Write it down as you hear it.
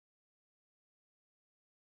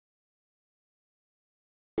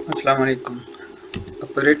अस्सलाम वालेकुम।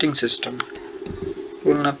 Operating system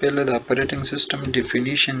ټولنه پهله د operating system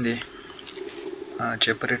definition دی چې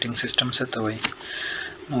operating system څه ته وایي.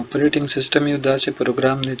 نو operating system یو داسې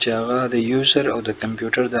پروګرام دی چې هغه د یوزر او د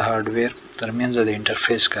کمپیوټر د هارډویر ترمنځ د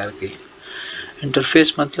انټرفیس کار کوي.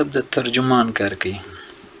 انټرفیس مطلب د ترجمان کار کوي.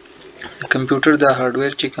 د کمپیوټر د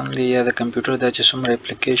هارډویر چې کوم دی یا د کمپیوټر د چې څومره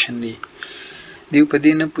اپلیکیشن دی دی په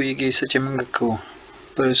دې نه پوهیږي چې موږ کوو.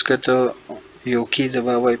 پر اسکته یو کی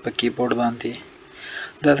دباوی په کیبورډ باندې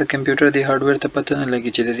دا د کمپیوټر د هارډویر ته پته نه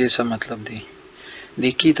لګي چې د دې څه مطلب دی. د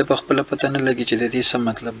کی ته په خپل پته نه لګي چې د دې څه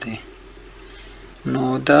مطلب دی. نو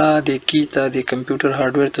دا د کی ته د کمپیوټر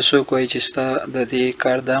هارډویر ته څوک وایي چې ستا د دې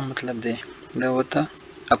کار دا مطلب دی. دا وته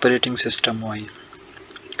اپریټینګ سیستم وایي.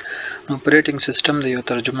 نو اپریټینګ سیستم د یو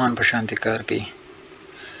ترجمان په شان کار کوي.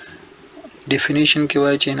 Definition کې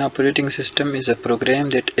وایي چې an operating system is a program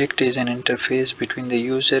that acts as an interface between the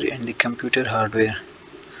user and the computer hardware.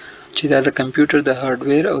 چې دا د کمپیوټر د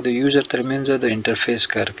هارډویر او د یوزر ترمنځ د انټرفیس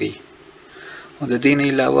کار کوي. او د دې نه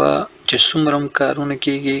علاوه چې څومره کارونه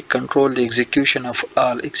کیږي کنټرول د ایگزیکیوشن اف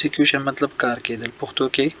آل. ایگزیکیوشن مطلب کار کېدل، پښتو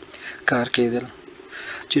کې کار کېدل.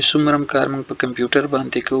 چې څومره کار موږ په کمپیوټر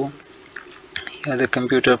باندې کوو یا د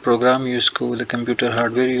کمپیوټر پروګرام یوز کوو، د کمپیوټر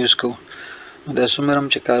هارډویر یوز کوو، دا څومره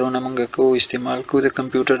چې کارونه موږ کوو استعمال کوو د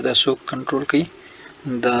کمپیوټر دا څوک کنټرول کوي؟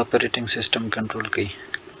 دا اپریټینګ سیستم کنټرول کوي.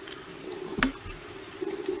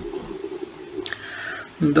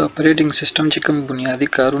 د اپریټینګ سیستم چې کوم بنیادی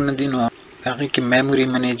کارونه دي نو هغه کې میموري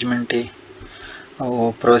منیجمنت او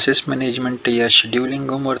پروسیس منیجمنت یا شیډیولینګ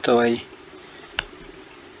هم ورته وایي،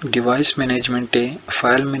 ډیوایس منیجمنت،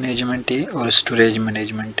 فایل منیجمنت او سټوریج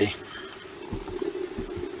منیجمنت.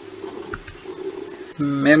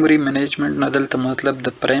 میموري منیجمنت نه دلته مطلب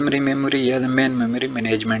د پرایمري میموري یا د مین میموري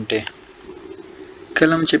منیجمنت دی.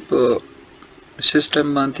 کله چې په سیستم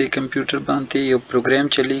باندې کمپیوټر باندې یو پروګرام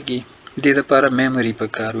چلیږي د دې لپاره میموري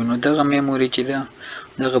پکار وي. نو دغه میموري چې ده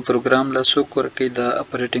دغه پروګرام له څوک ورکوي؟ د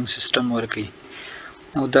اپریټینګ سیستم ورکوي.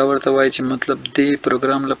 او دا ورته وایي چې مطلب دې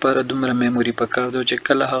پروګرام لپاره دومره میموري پکار ده چې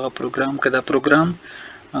کله هغه پروګرام که دا پروګرام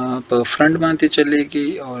په فرنټ باندې چلیږي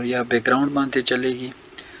او یا بیکګراوند باندې چلیږي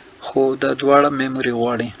خو دا دواړه میموري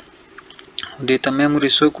غواړي. دې ته میموري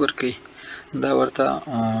څوک ورکوي؟ دا ورته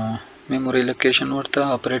میموري لوکیشن ورته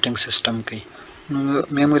اپریټینګ سیستم کوي. نو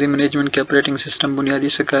میموري منیجمنت کې اپریټینګ سیستم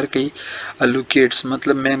بنیادی څه کار کوي؟ الوکیټس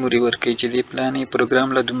مطلب میموري ورکوي چې دې پلانې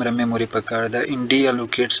پروګرام له دومره میموري پکار ده. ان ډي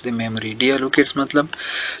الوکیټس د میموري. ډي الوکیټس مطلب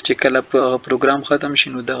چې کله پروګرام ختم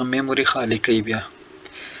شي نو دغه میموري خالی کوي بیا.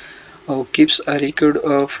 او keeps a record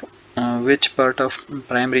of which part of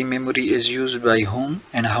primary memory is used by whom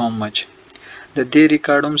and how much. د دې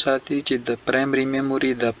ریکارډ هم ساتي چې د پرایمري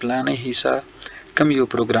میموري د پلانې حصہ کم یو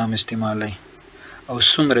پروګرام استعمالوي او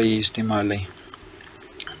څومره یې استعمالوي.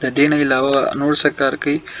 د دې نه علاوه نور څه کار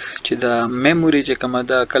کوي چې د میموري چې کومه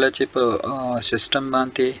ده کله چې په سیستم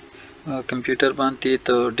باندې کمپیوټر باندې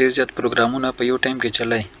ته ډېر زیات پروګرامونه په یو ټایم کې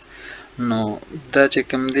چلای نو دا چې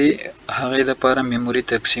کوم دی هغې لپاره میموري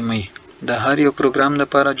تقسیموي. د هر یو پروګرام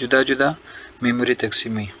لپاره جدا جدا میموري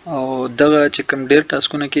تقسیموي. او دغه چې کوم ډېر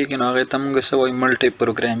ټاسکونه کېږي نو هغې ته موږ څه وایي؟ ملټي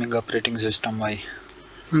پروګرامینګ اپریټینګ سیستم وایي.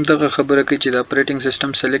 دغه خبره کوي چې د اپریټینګ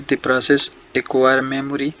سیستم سلیکټ دی پروسیس اکوایر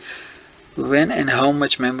میموري when and how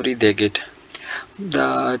much memory they get. دا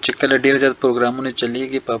چې کله ډیر زیات پروګرامونه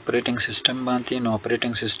چلیږي په اپریټینګ سیستم باندې نو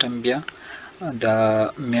اپریټینګ سیستم بیا دا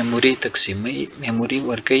میموري تقسیمي میموري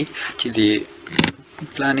ورکوي چې د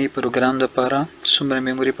پلانې پروګرام لپاره څومره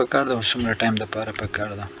میموري پکار ده او څومره ټایم لپاره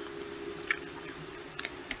پکار ده.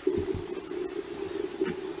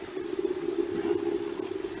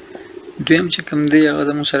 دویم چې کوم دی هغه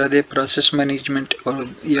زموږ سره دی پروسیس منیجمنت او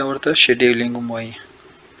یا ورته شیډیولینګ هم وایي.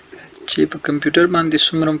 چې په کمپیوټر باندې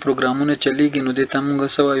څومره پروګرامونه چلیږي نو دې ته موږ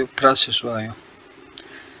څه وایو؟ پروسیس وایو.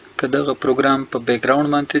 که دغه پروګرام په بیکګراوند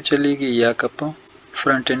باندې چلیږي یا که په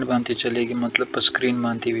فرنټ اینډ باندې چلیږي مطلب په سکرین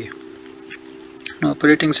باندې وي. نو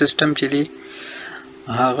اپریټینګ سیستم چې دی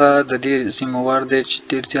هغه د دې ذمہوار دی چې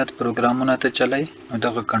ډېر زیات پروګرامونه ته چلای نو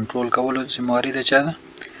دغه کنټرول کولو ذمہواري د چا ده؟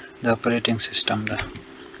 د اپریټینګ سیستم ده.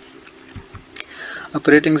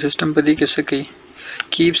 اپریټینګ سیستم په دې کې څه کوي؟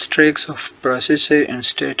 keeps tracks of processor and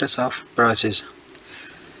status of process.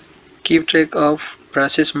 keep track of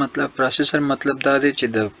process مطلب processor مطلب دا دی چې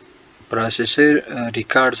د پروسیسر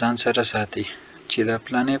ریکارډ ځان سره ساتي چې د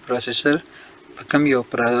پلانې پروسیسر په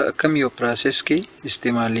کم یو پروسیس کې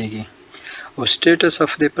استعمالیږي. او status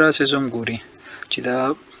of the process هم ګوري چې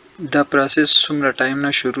دا پروسیس څومره ټایم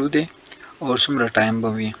نه شروع دی او څومره ټایم به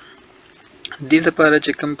وي. دې لپاره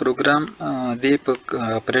چې کوم پروګرام دی په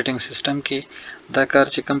اپریټینګ سیستم کې دا کار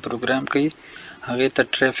چې کوم پروګرام کوي هغې ته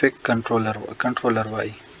ټریفک کنټرولر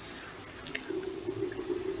وایي.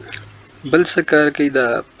 بل څه کار کوي دا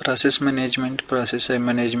پروسس مینجمنت پروسیسر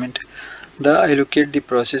مینجمنت دا الوکیټ دی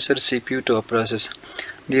پروسیسر سی پی یو ټو پروسیس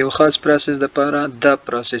د یو خاص پروسیس لپاره دا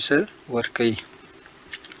پروسیسر ورکوي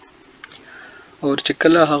او چې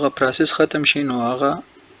کله هغه پروسیس ختم شي نو هغه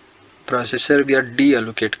پروسیسر بیا ډي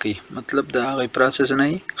الوکیټ کوي مطلب دا هغه پروسیس نه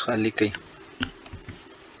خالی کوي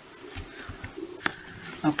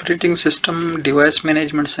اپریټینګ سیستم ډیوایس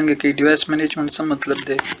مینجمنت څنګه کوي ډیوایس مینجمنت څه مطلب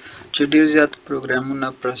دی چې ډیر زیات پروګرامونه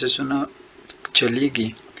پروسیسونه چلیږي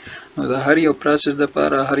نو د هر یو پروسیس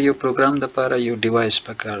لپاره هر یو پروګرام لپاره یو ډیوایس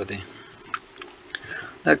پکار دی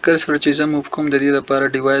دا کرسر چې زه موو کوم د دې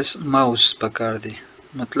لپاره ډیوایس ماوس پکار دی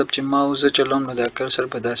مطلب چې ماوس چلوم نو دا کرسر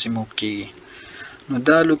په داسې موو کیږي نو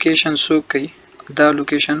دا لوکیشن څوک کوي دا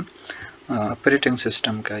لوکیشن اپریټینګ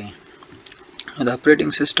سیستم کوي دا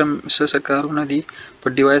اپریټینګ سیستم څه کارونه دي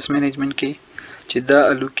په ډیوایس مینجمنت کې چې دا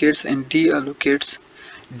الوکیټس اینڈ ډي الوکیټس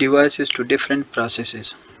devices to different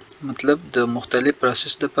processes مطلب د مختلف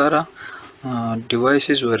پروسیس لپاره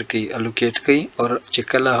devices ورکي allocate کوي او چې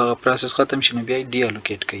کله هغه پروسیس ختم شي نو بیا ډي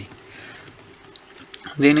allocate کوي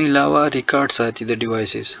دین علاوه ریکارډ ساتي د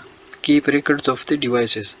devices keep records of the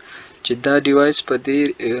devices چې دا device په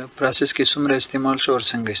دې پروسیس کې څومره استعمال شو او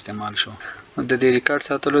څنګه استعمال شو د دې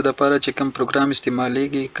ریکارډ ساتلو لپاره چې کوم پروګرام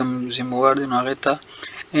استعمالېږي کوم ذمہوار دی نو هغه ته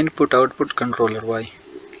input output controller وایي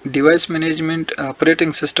ډیوایس مینجمنت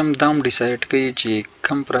اپریټینګ سیستم دام ډیسایډ کوي چې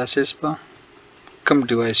کوم پروسیس په کوم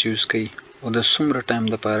ډیوایس یوز کوي او د څومره ټایم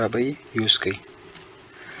لپاره به یوز کوي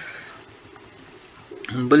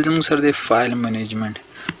بل زموږ سره د فایل مینجمنت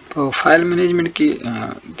په فایل مینجمنت کې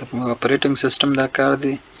د اپریټینګ سیستم دا کار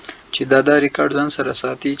دی چې دا ریکارډ ځان سره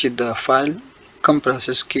ساتي چې د فایل کم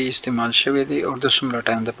پروسیس کې استعمال شوی دی او د څومره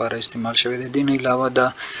ټایم لپاره استعمال شوی دی دین علاوه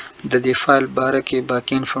د دې فایل باره کې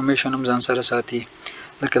باقي انفارمیشن هم ځان سره ساتي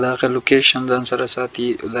لکه دا هغه لوکیشن ځان سره ساتي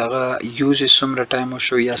دا هغه یوز څومره ټایم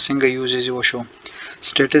وشو یا څنګه یوز وشو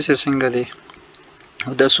سټیټس څنګه دی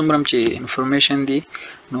او دا څومره چې انفارمیشن دی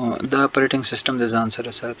نو دا اپریټینګ سیستم د ځان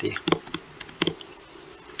سره ساتي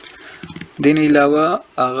دین علاوه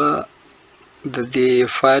هغه د دې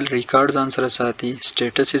فایل ریکارډ ځان سره ساتي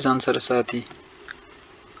سټیټس ځان سره ساتي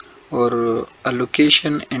او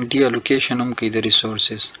الوکیشن اینڈ ډي الوکیشن هم کوي د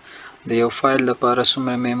ریسورسز د یو فایل لپاره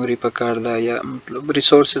څومره میموري پکار ده یا مطلب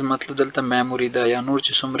ریسورسز مطلب دلته میموري ده یا نور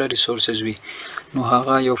چې څومره ریسورسز وي نو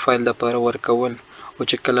هغه یو فایل لپاره ورکول او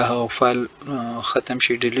چې کله هغه فایل ختم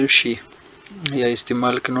شي ډیلیټ شي یا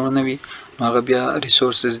استعمال کې نور نه وي نو هغه بیا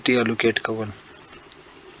ریسورسز ډي الوکیټ کول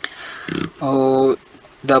او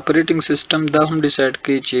د اپریټینګ سیستم دا هم ډیسایډ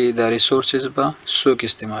کوي چې دا ریسورسز به څوک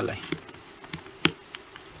استعمالوي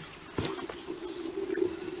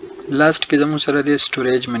لاست کې زموږ سره دی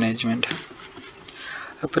سټوریج مینجمنت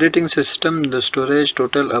اپریټینګ سیستم د سټوریج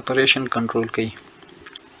ټوټل اپریشن کنټرول کوي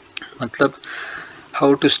مطلب how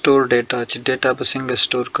to store data چې ډیټا به څنګه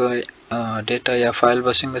سٹور کوي ډیټا یا فایل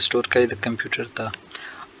به څنګه سٹور کوي د کمپیوټر ته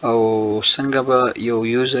او څنګه به یو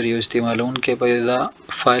یوزر یو استعمالونکي به دا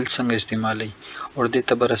فایل څنګه استعمالوي او دې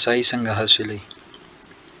ته به رسایي څنګه حاصلوي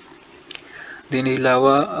دین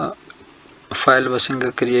علاوه فایل به څنګه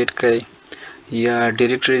کریټ کوي یا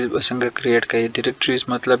ډایرکټریز به څنګه کریټ کوي ډایرکټریز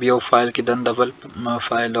مطلب یو فایل کې دنده بل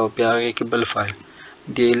فایل او بیا هغه کې بل فایل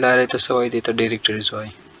دی لارې ته سوای دی ته ډایرکټریز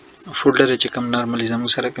وایي فولډر چې کوم نارملی زموږ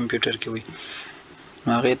سره کمپیوټر کې وي نو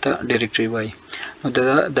هغه ته ډایرکټری وایي نو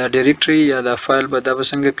دا ډایرکټری یا دا فایل به دا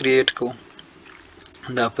څنګه کریټ کوو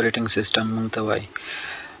دا اپریټینګ سیستم مونږ ته وایي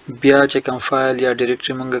بیا چې کوم فایل یا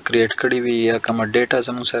ډایرکټری مونږ کریټ کړی وي یا کوم ډیټا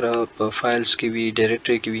زموږ سره په فایلز کې وي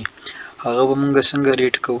ډایرکټری کې وي هغه به مونږ څنګه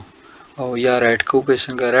ریډ کوو او یا رائټ کو به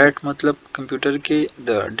څنګه رائټ مطلب کمپیوټر کې د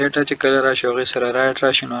ډیټا چې کله راشي هغه سره رائټ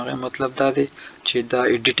راشي نو هغه مطلب دا دی چې دا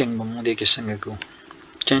ایډیټینګ به موږ کې څنګه کوو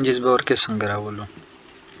چینجز به ورکه څنګه راولو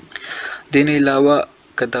دین علاوه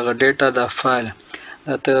کله دا ډیټا دا فایل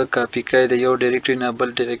دا ته کاپی کوي د یو ډایرکټری نه بل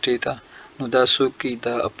ډایرکټری ته نو دا څوک کی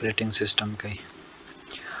دا اپریټینګ سیستم کوي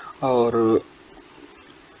او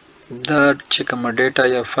دا چې کوم ډیټا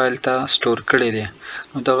یا فایل ته سٹور کړی دی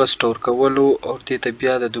نو دا سٹور کولو او دې ته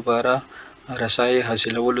بیا د دوباره رسایي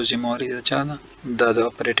حاصلولو ذمہواری ده چا ده دا د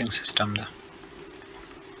اپریټینګ سیستم ده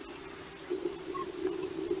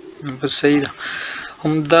بس صحیح ده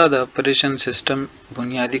هم دا د اپریشن سیستم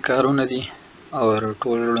بنیادی کارونه دي او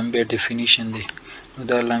ټول لومبه ډیفینیشن دي نو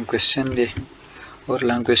دا لانګ کوېسچن دی او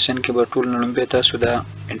لانګ کوېسچن کې به ټول لومبه تاسو دا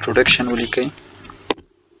انټروډکشن ولیکئ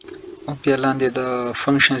او بیا لاندې د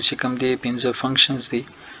فنکشنز چې کوم دي 15 فنکشنز دي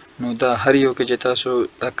نو دا هر یو کې چې تاسو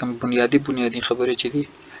دا کوم بنیادی خبرې چې دي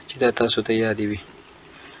چې دا تاسو ته یاد وي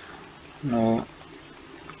نو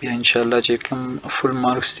بیا ان شاء الله چې کوم فل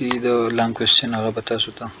مارکس دي د لانګ کوېسچن هغه به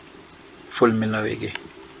تاسو ته فل ملاويږي